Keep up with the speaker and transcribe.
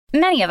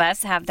Many of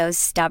us have those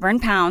stubborn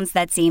pounds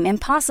that seem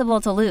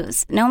impossible to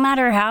lose, no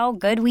matter how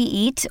good we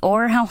eat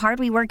or how hard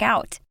we work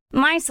out.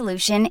 My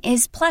solution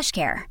is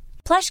PlushCare.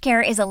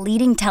 PlushCare is a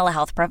leading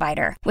telehealth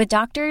provider with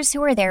doctors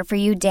who are there for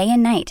you day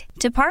and night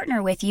to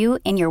partner with you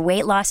in your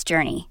weight loss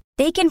journey.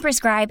 They can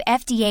prescribe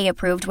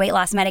FDA-approved weight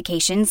loss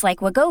medications like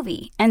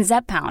Wegovy and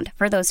Zepbound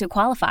for those who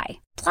qualify.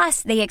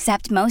 Plus, they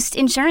accept most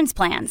insurance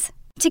plans.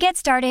 To get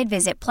started,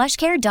 visit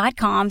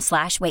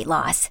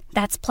plushcare.com/weightloss.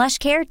 That's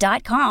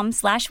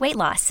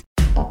plushcare.com/weightloss.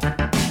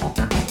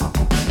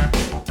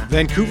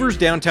 Vancouver's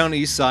downtown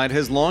east side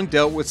has long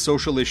dealt with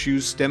social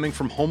issues stemming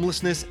from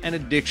homelessness and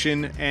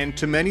addiction, and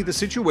to many the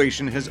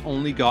situation has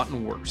only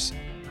gotten worse.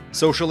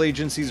 Social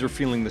agencies are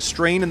feeling the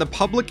strain, and the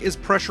public is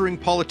pressuring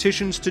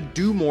politicians to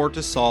do more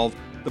to solve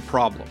the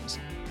problems.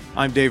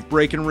 I'm Dave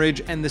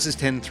Breckenridge, and this is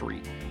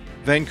 10-3.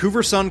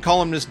 Vancouver Sun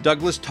columnist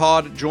Douglas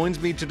Todd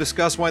joins me to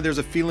discuss why there's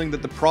a feeling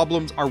that the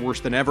problems are worse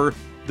than ever,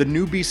 the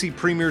new BC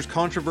Premier's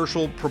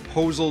controversial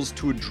proposals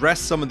to address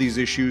some of these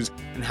issues,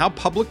 and how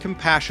public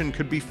compassion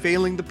could be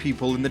failing the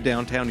people in the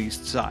downtown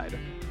east side.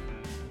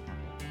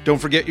 Don't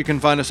forget you can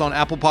find us on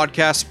Apple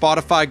Podcasts,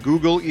 Spotify,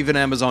 Google, even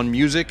Amazon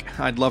Music.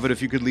 I'd love it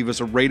if you could leave us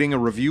a rating, a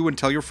review, and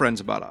tell your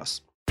friends about us.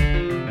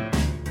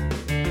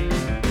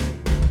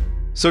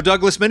 So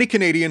Douglas, many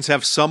Canadians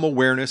have some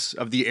awareness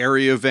of the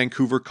area of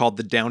Vancouver called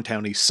the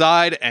Downtown East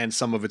Side and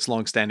some of its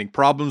longstanding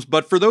problems.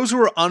 But for those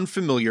who are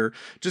unfamiliar,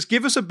 just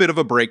give us a bit of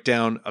a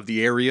breakdown of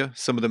the area,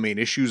 some of the main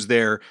issues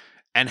there,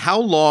 and how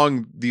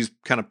long these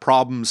kind of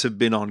problems have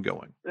been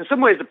ongoing. In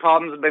some ways, the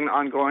problems have been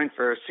ongoing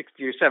for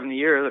 60 or 70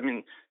 years. I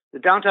mean, the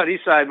Downtown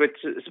East Side,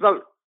 which is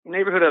about a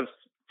neighborhood of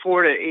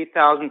 4,000 to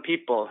 8,000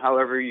 people,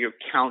 however you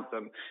count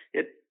them.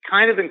 It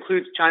kind of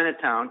includes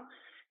Chinatown,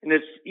 and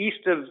it's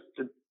east of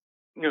the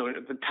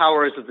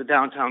towers of the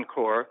downtown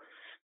core,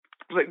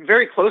 like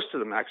very close to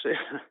them, actually.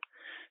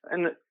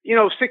 And,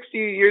 60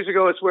 years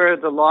ago, it's where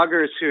the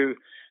loggers who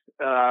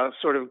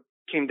sort of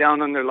came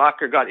down on their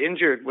luck or got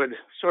injured would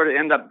sort of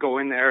end up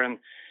going there and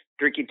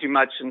drinking too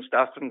much and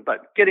stuff,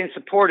 but getting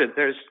supported.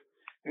 There's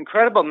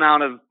incredible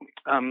amount of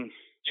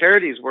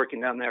charities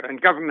working down there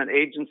and government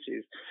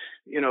agencies,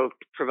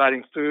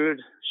 providing food,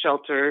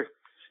 shelter,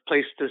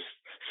 place to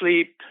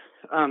sleep.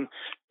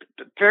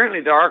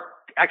 Apparently, there are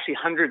actually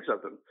hundreds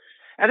of them.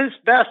 At its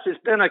best, it's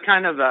been a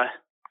kind of a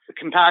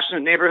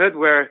compassionate neighborhood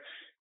where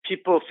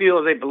people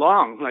feel they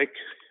belong. Like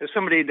if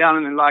somebody down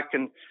in their luck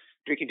and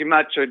drinking too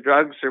much or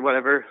drugs or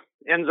whatever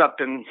ends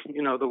up in,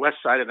 the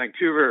west side of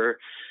Vancouver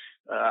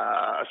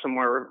or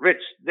somewhere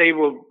rich, they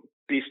will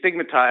be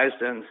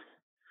stigmatized and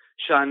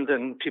shunned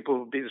and people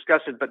will be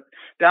disgusted. But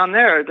down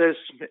there,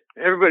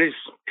 everybody's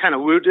kind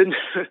of wounded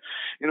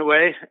in a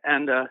way.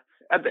 And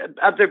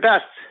at their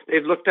best,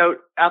 they've looked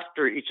out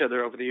after each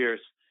other over the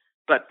years.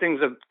 But things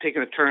have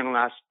taken a turn in the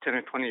last 10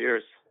 or 20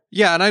 years.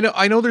 Yeah, and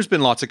I know there's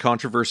been lots of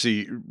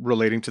controversy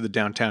relating to the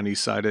downtown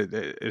east side,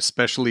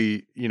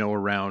 especially,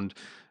 around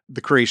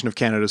the creation of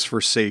Canada's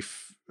first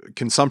safe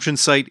consumption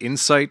site,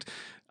 Insite.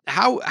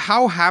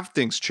 How have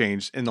things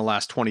changed in the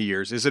last 20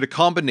 years? Is it a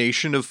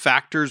combination of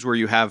factors where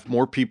you have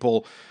more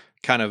people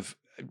kind of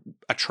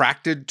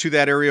attracted to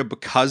that area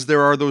because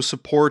there are those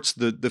supports,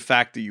 the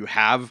fact that you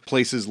have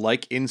places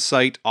like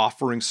Insite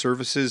offering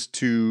services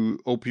to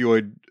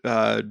opioid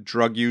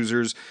drug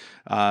users,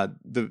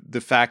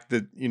 the fact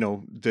that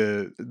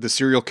the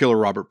serial killer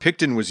Robert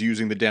Pickton was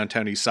using the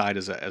downtown east side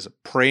as a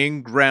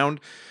preying ground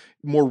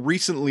more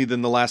recently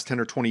than the last 10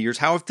 or 20 years.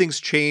 How have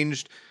things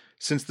changed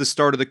since the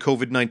start of the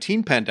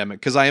COVID-19 pandemic?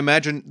 Because I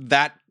imagine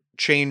that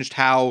changed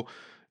how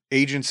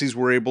agencies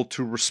were able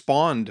to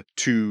respond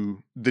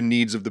to the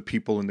needs of the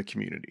people in the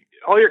community.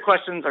 All your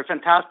questions are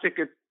fantastic.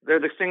 They're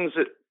the things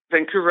that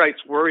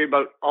Vancouverites worry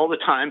about all the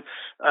time.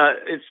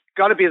 It's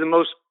got to be the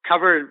most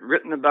covered,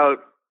 written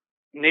about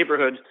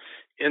neighborhood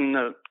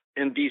in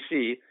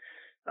BC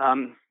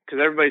because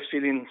everybody's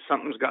feeling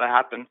something's got to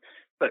happen.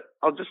 But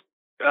I'll just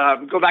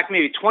go back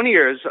maybe 20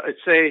 years. I'd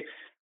say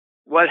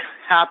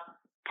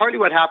partly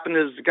what happened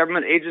is the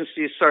government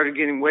agencies started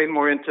getting way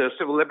more into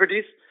civil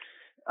liberties.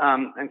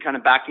 And kind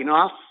of backing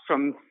off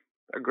from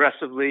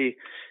aggressively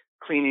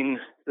cleaning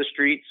the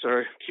streets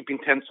or keeping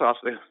tents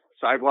off the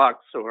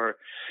sidewalks. Or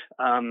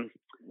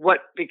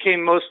what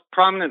became most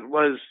prominent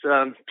was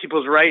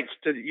people's rights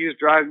to use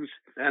drugs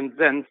and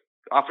then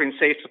offering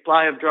safe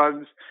supply of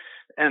drugs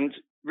and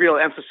real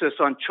emphasis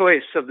on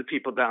choice of the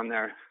people down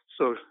there.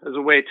 So as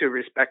a way to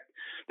respect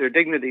their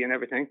dignity and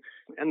everything.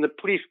 And the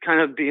police kind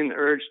of being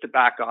urged to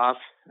back off.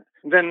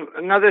 Then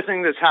another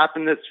thing that's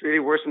happened that's really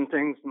worsened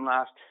things in the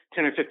last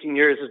 10 or 15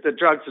 years is that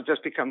drugs have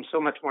just become so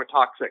much more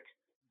toxic.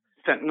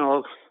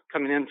 Fentanyl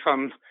coming in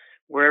from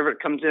wherever it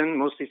comes in,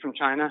 mostly from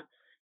China.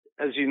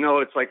 As you know,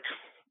 it's like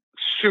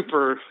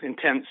super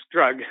intense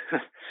drug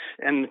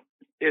and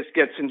it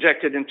gets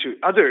injected into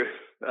other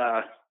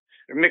or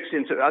mixed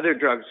into other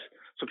drugs.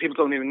 So people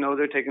don't even know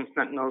they're taking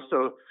fentanyl.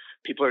 So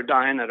people are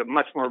dying at a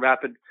much more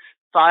rapid.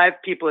 5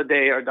 people a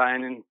day are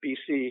dying in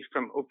BC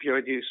from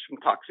opioid use, from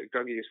toxic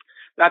drug use.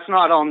 That's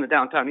not all in the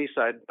downtown east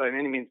side by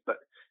any means, but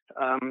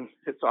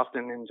it's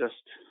often in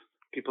just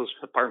people's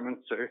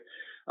apartments or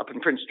up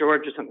in Prince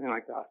George or something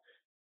like that.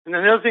 And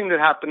then the other thing that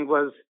happened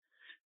was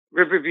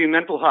Riverview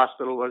Mental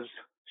Hospital was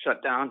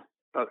shut down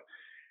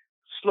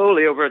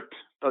slowly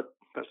but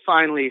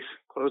finally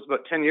closed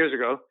about 10 years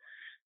ago.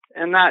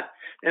 And that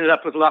ended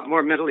up with a lot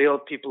more mentally ill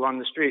people on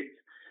the street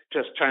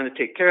just trying to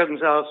take care of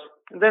themselves.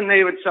 And then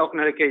they would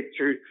self-medicate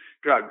through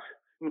drugs.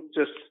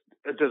 Just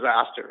a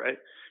disaster, right?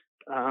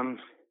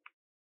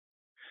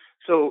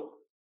 So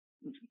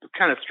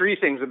kind of three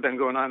things have been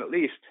going on at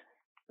least.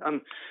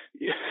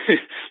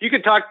 You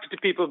could talk to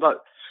people about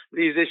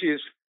these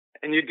issues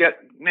and you'd get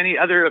many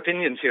other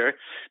opinions here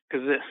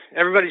because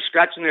everybody's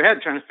scratching their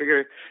head trying to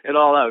figure it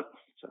all out.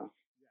 So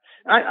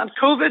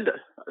COVID,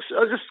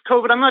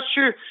 I'm not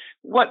sure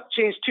what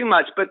changed too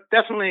much, but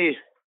definitely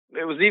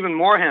it was even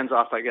more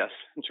hands-off, I guess,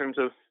 in terms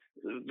of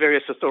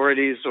various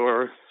authorities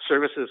or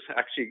services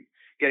actually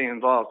getting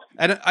involved.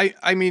 And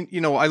I mean,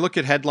 I look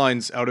at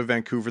headlines out of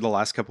Vancouver the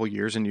last couple of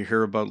years and you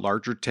hear about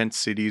larger tent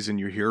cities and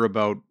you hear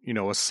about,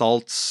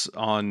 assaults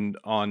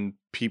on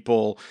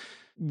people.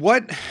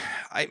 What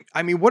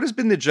has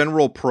been the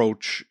general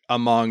approach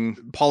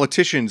among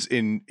politicians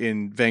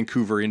in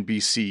Vancouver, in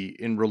BC,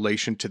 in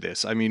relation to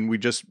this? I mean, we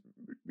just,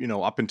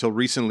 up until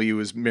recently, it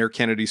was Mayor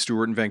Kennedy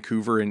Stewart in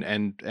Vancouver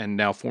and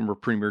now former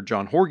Premier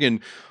John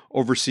Horgan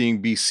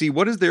overseeing BC.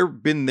 What has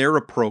been their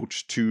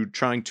approach to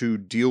trying to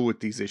deal with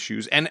these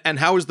issues? And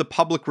how has the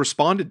public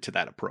responded to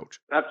that approach?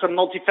 That's a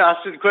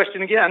multifaceted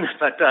question again.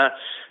 But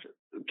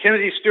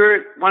Kennedy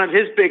Stewart, one of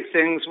his big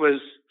things was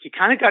he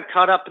kind of got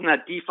caught up in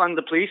that defund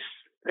the police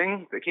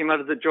thing that came out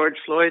of the George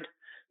Floyd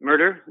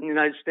murder in the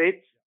United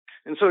States.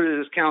 And so did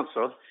his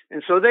council.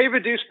 And so they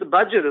reduced the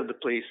budget of the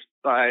police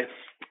by,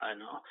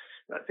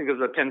 I think it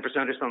was about 10%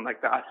 or something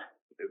like that.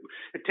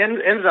 It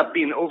ended up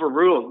being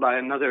overruled by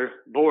another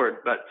board,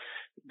 but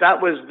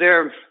that was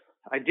their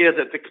idea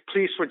that the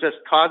police were just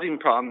causing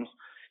problems.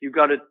 You've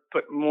got to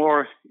put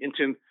more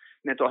into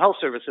mental health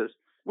services,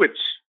 which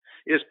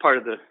is part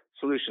of the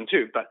solution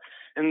too.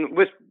 And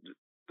with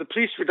the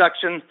police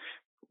reduction,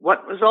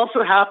 what was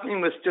also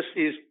happening with just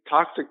these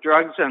toxic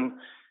drugs and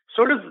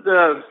sort of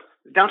the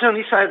downtown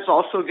east side is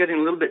also getting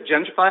a little bit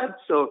gentrified.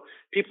 So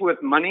people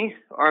with money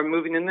are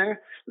moving in there,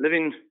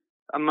 living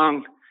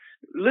among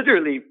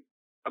literally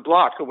a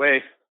block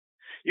away.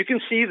 You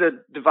can see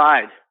the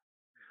divide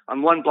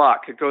on one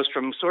block. It goes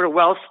from sort of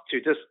wealth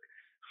to just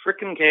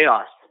freaking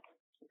chaos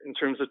in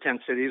terms of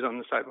tent cities on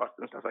the sidewalks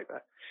and stuff like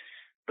that.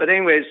 But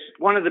anyways,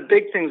 one of the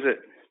big things that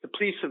the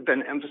police have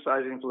been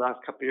emphasizing for the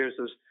last couple of years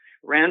is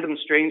random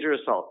stranger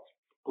assaults,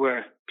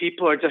 where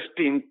people are just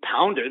being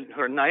pounded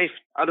or knifed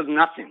out of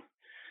nothing.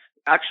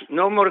 Actually,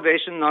 no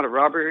motivation, not a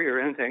robbery or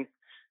anything.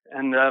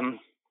 And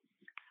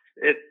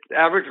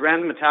average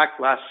random attack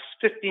lasts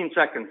 15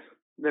 seconds,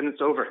 then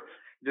it's over.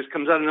 It just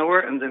comes out of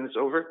nowhere and then it's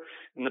over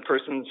and the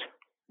person's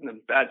in a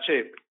bad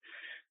shape.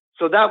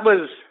 So that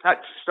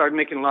started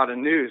making a lot of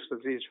news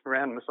with these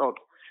random assaults.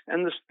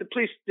 And the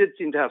police did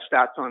seem to have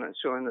stats on it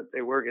showing that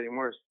they were getting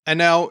worse. And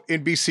now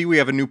in BC, we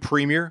have a new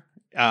premier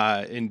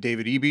in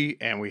David Eby,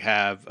 and we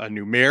have a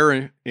new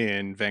mayor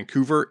in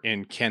Vancouver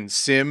in Ken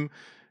Sim,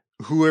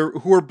 who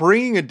are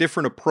bringing a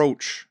different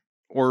approach,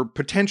 or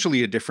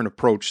potentially a different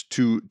approach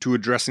to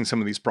addressing some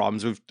of these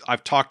problems.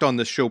 I've talked on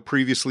this show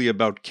previously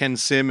about Ken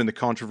Sim and the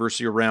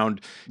controversy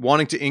around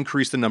wanting to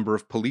increase the number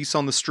of police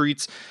on the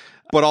streets,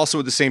 but also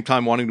at the same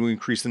time wanting to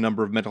increase the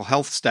number of mental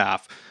health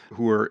staff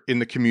who are in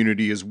the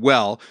community as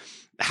well.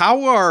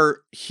 How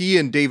are he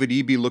and David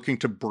Eby looking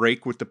to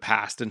break with the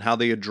past and how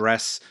they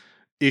address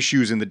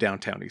issues in the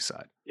downtown east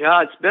side?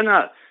 Yeah, it's been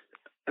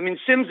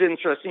Sim's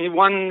interesting. He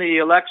won the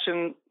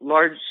election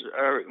large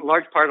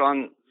part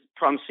on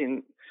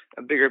promising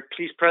a bigger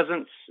police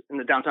presence in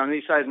the downtown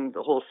east side and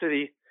the whole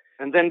city.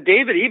 And then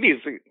David Eby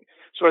is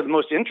sort of the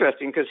most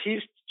interesting because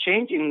he's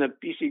changing the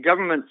BC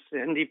government's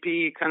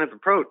NDP kind of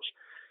approach.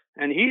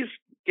 And he's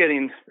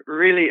getting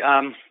really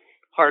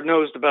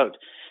hard-nosed about,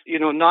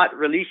 not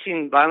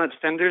releasing violent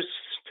offenders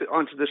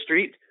onto the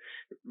street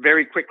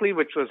very quickly,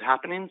 which was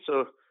happening.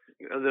 So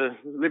the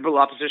Liberal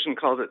opposition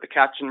calls it the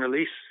catch and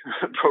release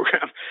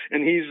program.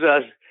 And he's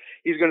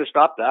going to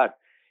stop that.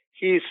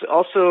 He's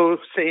also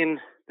saying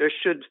there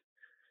should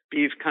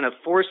be kind of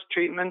forced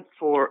treatment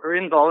or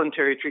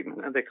involuntary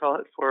treatment, as they call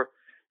it, for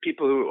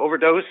people who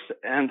overdose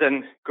and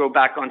then go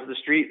back onto the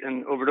street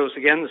and overdose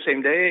again the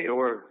same day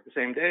or the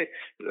same day,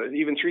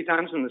 even 3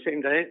 times in the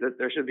same day, that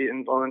there should be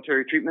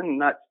involuntary treatment, and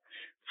not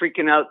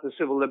freaking out the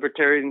civil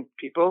libertarian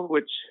people,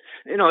 which,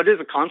 it is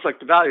a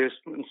conflict of values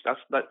and stuff,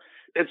 but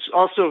it's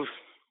also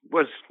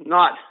was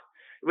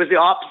the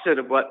opposite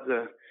of what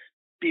the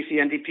BC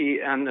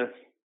NDP and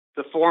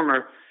the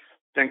former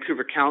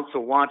Vancouver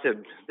Council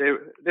wanted.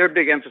 Their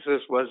big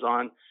emphasis was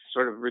on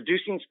sort of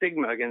reducing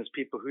stigma against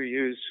people who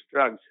use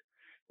drugs,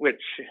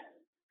 which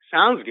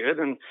sounds good,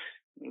 and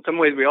in some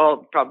ways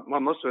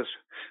most of us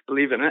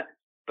believe in it,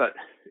 but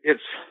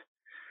it's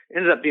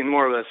ended up being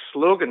more of a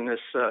slogan,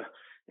 this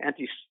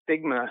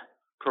anti-stigma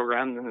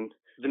program,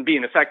 than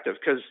being effective,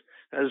 because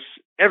as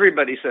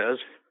everybody says,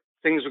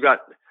 things have got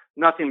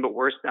nothing but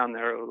worse down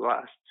there over the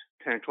last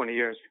 10 or 20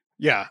 years.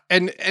 Yeah,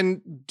 and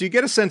do you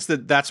get a sense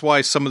that that's why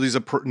some of these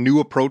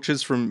new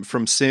approaches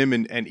from Sim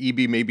and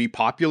EB may be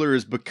popular,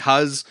 is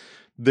because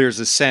there's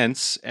a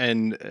sense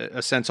on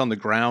the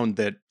ground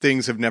that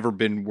things have never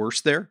been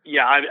worse there?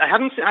 Yeah, I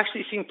haven't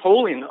actually seen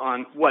polling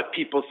on what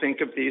people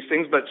think of these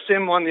things, but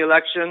Sim won the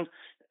election,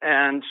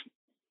 and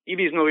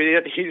EB's no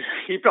idiot.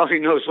 He probably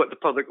knows what the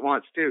public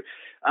wants too.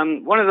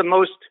 One of the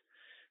most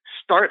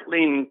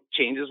startling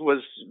changes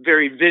was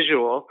very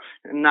visual,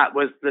 and that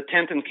was the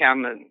tent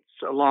encampments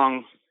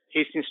along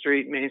Hastings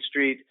Street, Main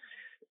Street,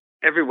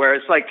 everywhere.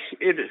 It's like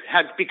it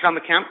had become a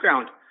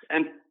campground,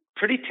 and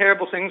pretty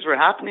terrible things were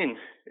happening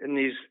in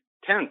these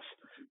tents,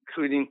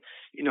 including,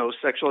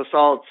 sexual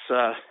assaults,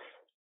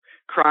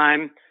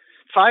 crime,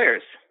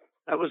 fires.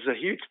 That was a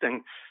huge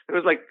thing. It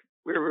was like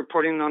we were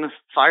reporting on a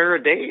fire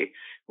a day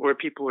where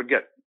people would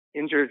get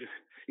injured,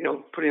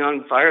 putting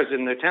on fires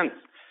in their tents.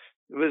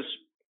 It was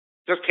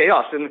just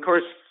chaos. And of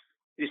course,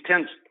 these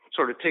tents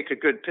sort of take a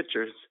good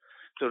picture,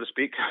 so to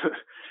speak,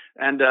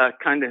 and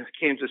kind of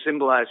came to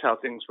symbolize how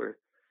things were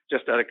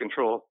just out of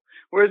control.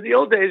 Whereas the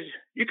old days,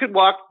 you could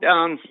walk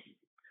down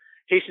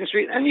Hastings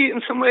Street, and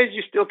in some ways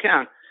you still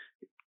can,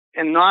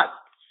 and not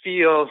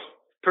feel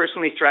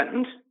personally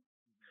threatened.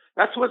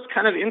 That's what's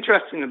kind of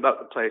interesting about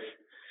the place.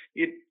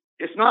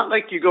 It's not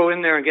like you go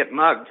in there and get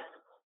mugged.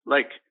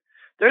 Like,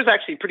 there's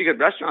actually pretty good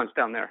restaurants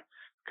down there,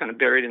 kind of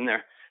buried in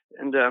there.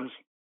 And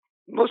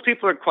most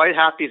people are quite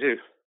happy to,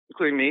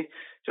 including me,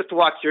 just to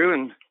walk through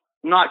and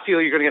not feel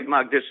you're going to get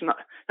mugged.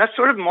 That's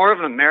sort of more of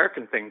an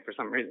American thing for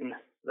some reason,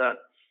 that,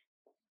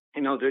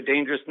 they're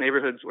dangerous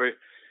neighborhoods where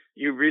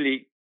you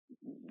really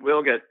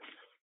will get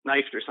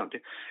knifed or something.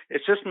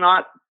 It's just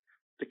not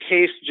the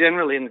case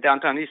generally in the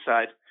downtown east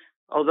side,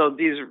 although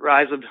these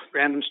rise of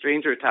random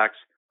stranger attacks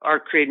are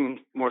creating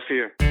more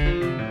fear.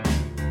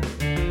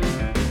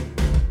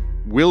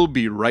 We'll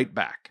be right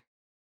back.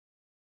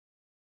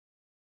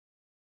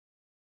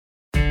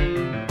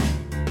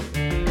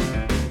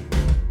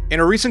 In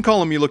a recent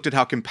column, you looked at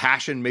how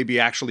compassion may be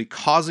actually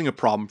causing a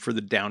problem for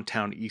the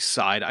downtown east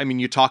side. I mean,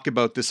 you talk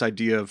about this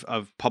idea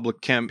of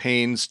public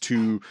campaigns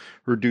to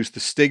reduce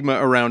the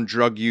stigma around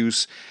drug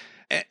use.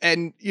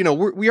 And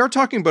we are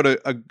talking about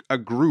a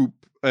group,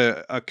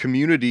 a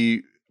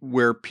community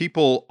where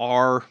people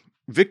are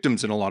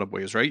victims in a lot of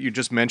ways, right? You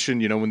just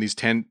mentioned, when these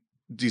tent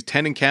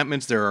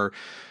encampments, there are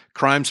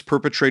crimes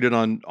perpetrated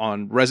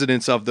on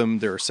residents of them.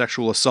 There are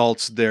sexual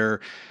assaults there,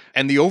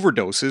 and the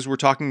overdoses. We're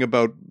talking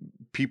about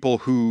people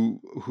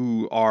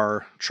who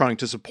are trying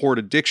to support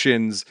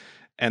addictions,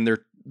 and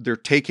they're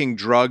taking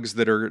drugs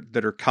that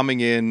are coming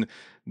in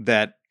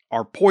that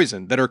are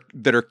poison, that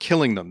are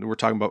killing them. We're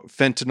talking about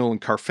fentanyl and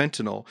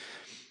carfentanil.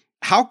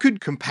 How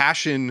could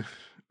compassion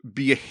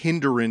be a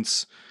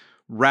hindrance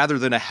rather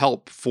than a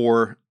help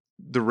for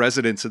the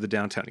residents of the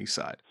downtown east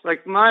side?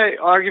 Like, my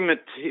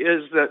argument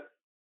is that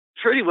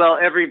pretty well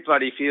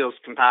everybody feels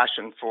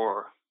compassion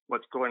for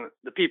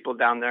the people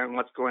down there and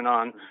what's going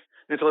on.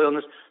 Mental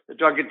illness, the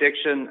drug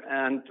addiction,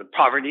 and the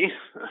poverty,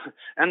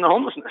 and the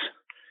homelessness.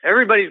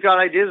 Everybody's got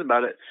ideas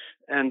about it.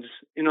 And,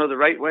 the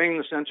right wing,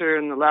 the center,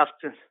 and the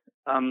left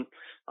on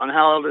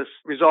how to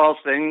resolve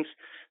things.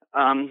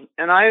 And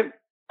I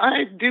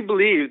do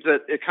believe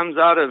that it comes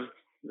out of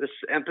this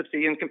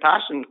empathy and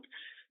compassion.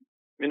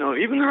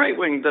 Even the right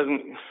wing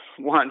doesn't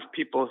want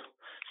people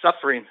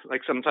suffering,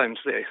 like sometimes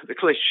the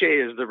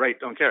cliche is the right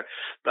don't care.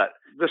 But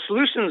the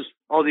solutions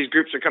all these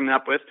groups are coming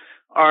up with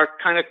are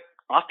kind of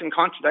often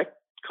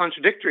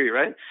contradictory,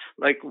 right?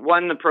 Like,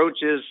 one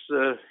approach is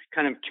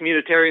kind of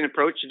communitarian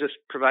approach. You just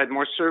provide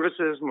more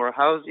services, more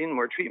housing,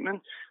 more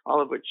treatment, all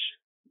of which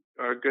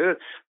are good.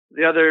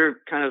 The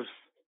other kind of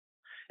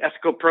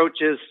ethical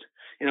approach is,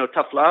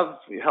 tough love.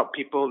 You help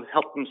people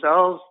help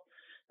themselves.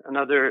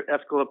 Another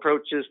ethical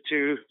approach is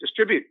to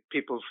distribute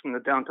people from the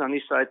downtown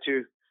east side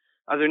to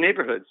other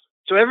neighborhoods.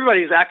 So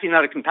everybody's acting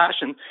out of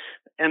compassion.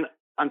 And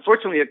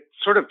unfortunately, it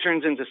sort of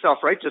turns into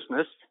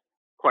self-righteousness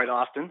quite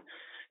often,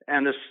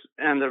 and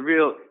the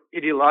real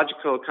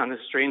ideological kind of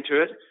strain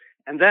to it.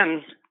 And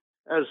then,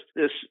 as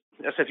this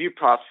SFU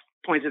prof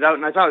pointed out,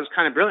 and I thought it was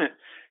kind of brilliant,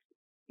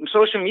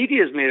 social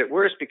media has made it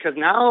worse, because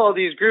now all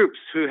these groups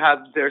who have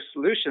their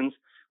solutions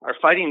are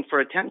fighting for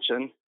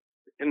attention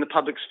in the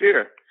public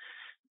sphere,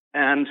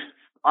 and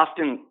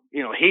often,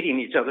 hating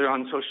each other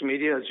on social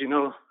media, as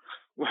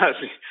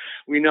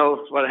we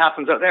know what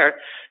happens out there.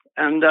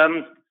 And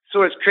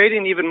so it's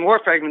creating even more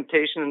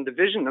fragmentation and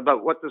division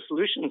about what the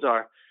solutions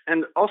are.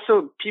 And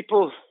also,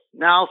 people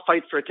now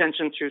fight for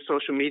attention through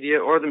social media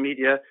or the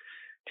media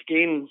to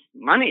gain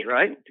money,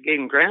 right? To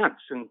gain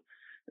grants and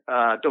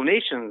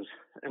donations.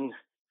 And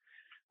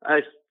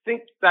I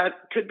think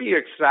that could be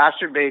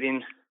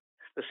exacerbating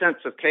the sense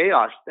of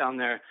chaos down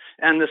there,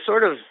 and the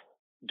sort of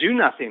do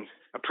nothing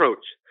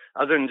approach,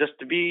 other than just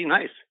to be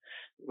nice,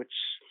 which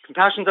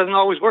compassion doesn't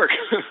always work.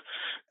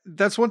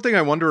 That's one thing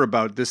I wonder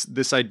about,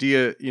 this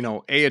idea,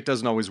 A, it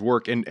doesn't always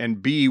work,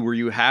 and B, where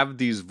you have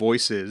these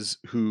voices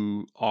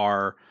who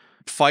are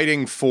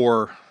fighting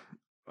for,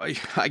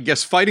 I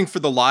guess, fighting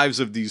for the lives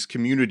of these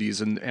communities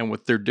and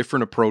with their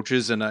different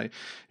approaches. And I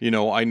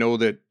know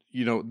that,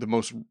 the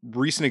most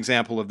recent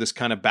example of this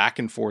kind of back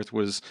and forth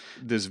was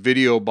this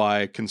video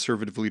by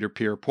conservative leader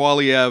Pierre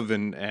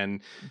Poilievre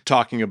and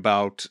talking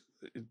about,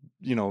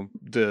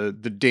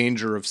 the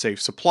danger of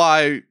safe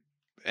supply.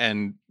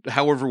 And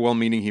however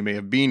well-meaning he may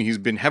have been, he's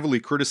been heavily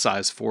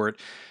criticized for it.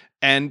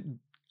 And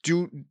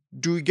do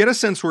we get a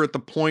sense we're at the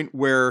point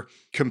where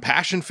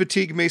compassion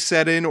fatigue may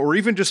set in, or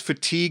even just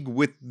fatigue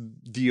with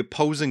the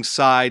opposing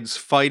sides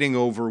fighting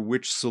over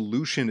which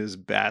solution is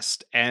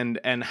best, and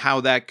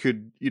how that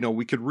could,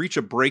 we could reach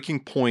a breaking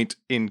point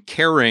in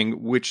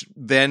caring, which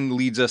then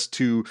leads us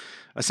to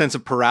a sense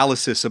of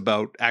paralysis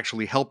about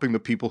actually helping the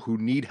people who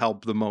need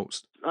help the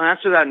most? I'll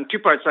answer that in two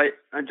parts. I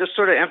just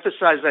sort of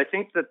emphasize, I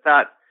think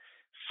that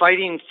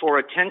fighting for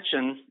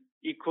attention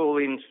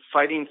equaling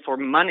fighting for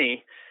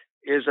money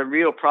is a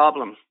real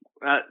problem.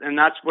 And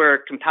that's where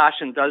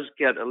compassion does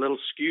get a little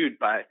skewed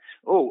by,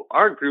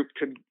 our group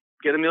could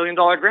get $1 million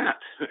grant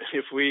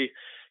if we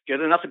get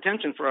enough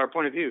attention for our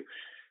point of view.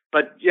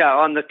 But yeah,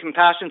 on the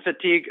compassion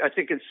fatigue, I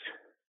think it's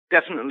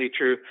definitely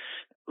true.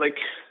 Like,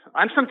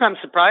 I'm sometimes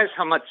surprised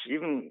how much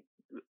even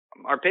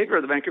our paper,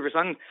 the Vancouver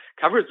Sun,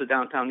 covers the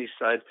downtown east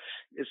side.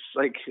 It's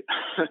like,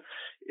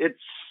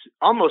 it's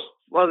almost,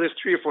 there's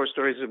 3 or 4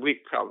 stories a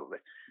week probably.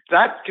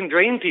 That can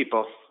drain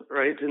people,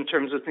 right? In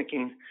terms of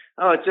thinking,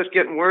 it's just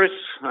getting worse.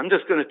 I'm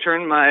just going to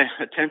turn my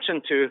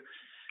attention to,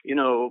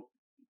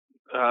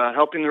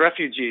 helping the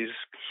refugees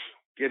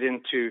get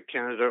into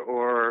Canada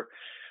or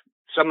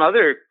some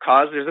other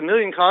cause. There's a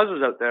million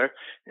causes out there.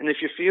 And if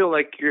you feel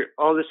like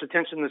all this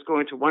attention that's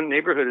going to one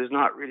neighborhood is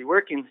not really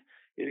working,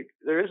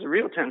 there is a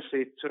real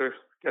tendency to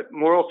get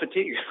moral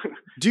fatigue.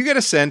 Do you get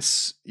a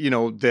sense,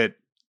 that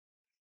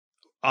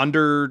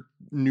under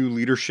new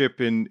leadership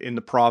in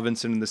the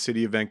province and in the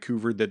city of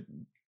Vancouver, that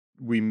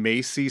we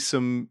may see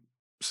some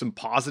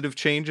positive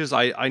changes?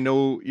 I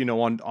know,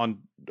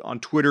 on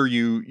Twitter,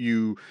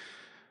 you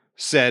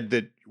said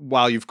that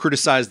while you've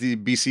criticized the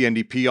BC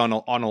NDP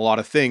on a lot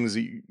of things,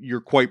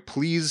 you're quite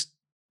pleased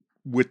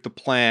with the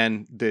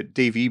plan that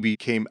Dave Eby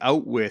came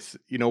out with.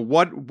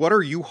 What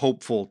are you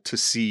hopeful to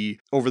see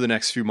over the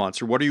next few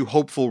months, or what are you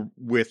hopeful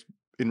with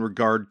in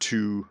regard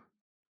to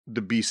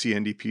the BC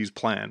NDP's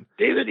plan?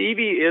 David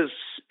Eby is,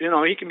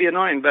 he can be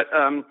annoying, but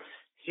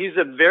he's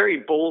a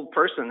very bold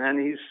person, and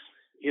he's,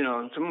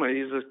 in some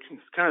ways, he's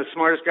kind of the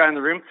smartest guy in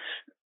the room,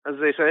 as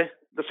they say.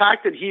 The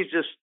fact that he's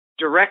just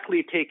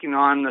directly taking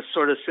on the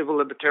sort of civil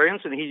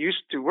libertarians, and he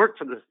used to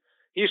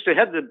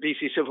head the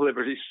BC Civil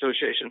Liberties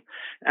Association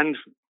and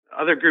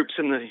other groups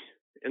in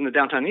the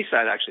downtown east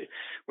side, actually,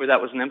 where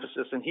that was an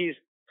emphasis. And he's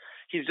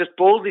just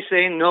boldly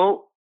saying,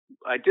 no,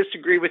 I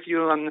disagree with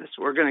you on this.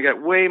 We're going to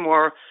get way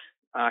more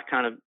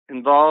kind of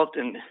involved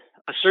and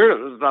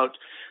assertive about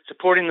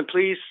supporting the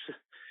police,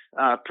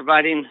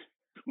 providing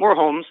more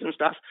homes and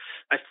stuff.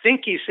 I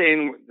think he's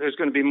saying there's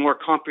going to be more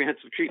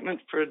comprehensive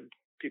treatment for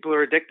people who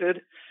are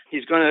addicted.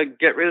 He's going to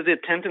get rid of the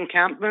tent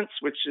encampments,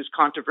 which is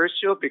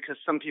controversial because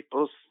some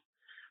people's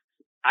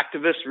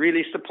activists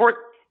really support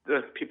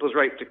the people's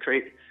right to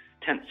create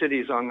tent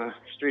cities on the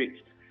streets.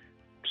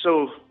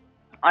 So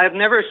I have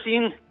never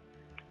seen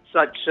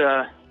such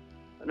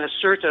an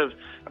assertive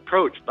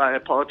approach by a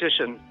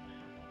politician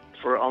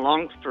for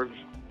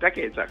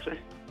decades, actually.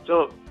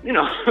 So,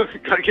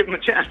 got to give him a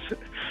chance.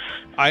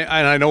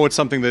 I know it's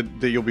something that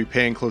you'll be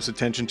paying close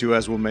attention to,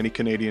 as will many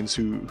Canadians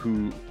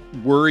who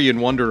worry and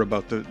wonder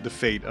about the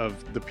fate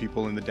of the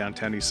people in the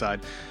downtown east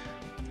side.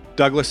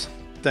 Douglas,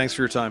 thanks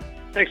for your time.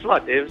 Thanks a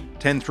lot, Dave.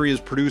 10-3 is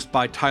produced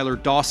by Tyler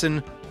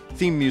Dawson.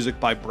 Theme music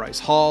by Bryce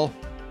Hall.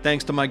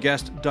 Thanks to my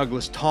guest,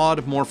 Douglas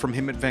Todd. More from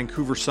him at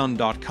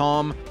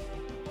vancouversun.com.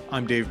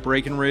 I'm Dave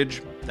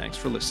Breckenridge. Thanks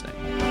for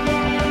listening.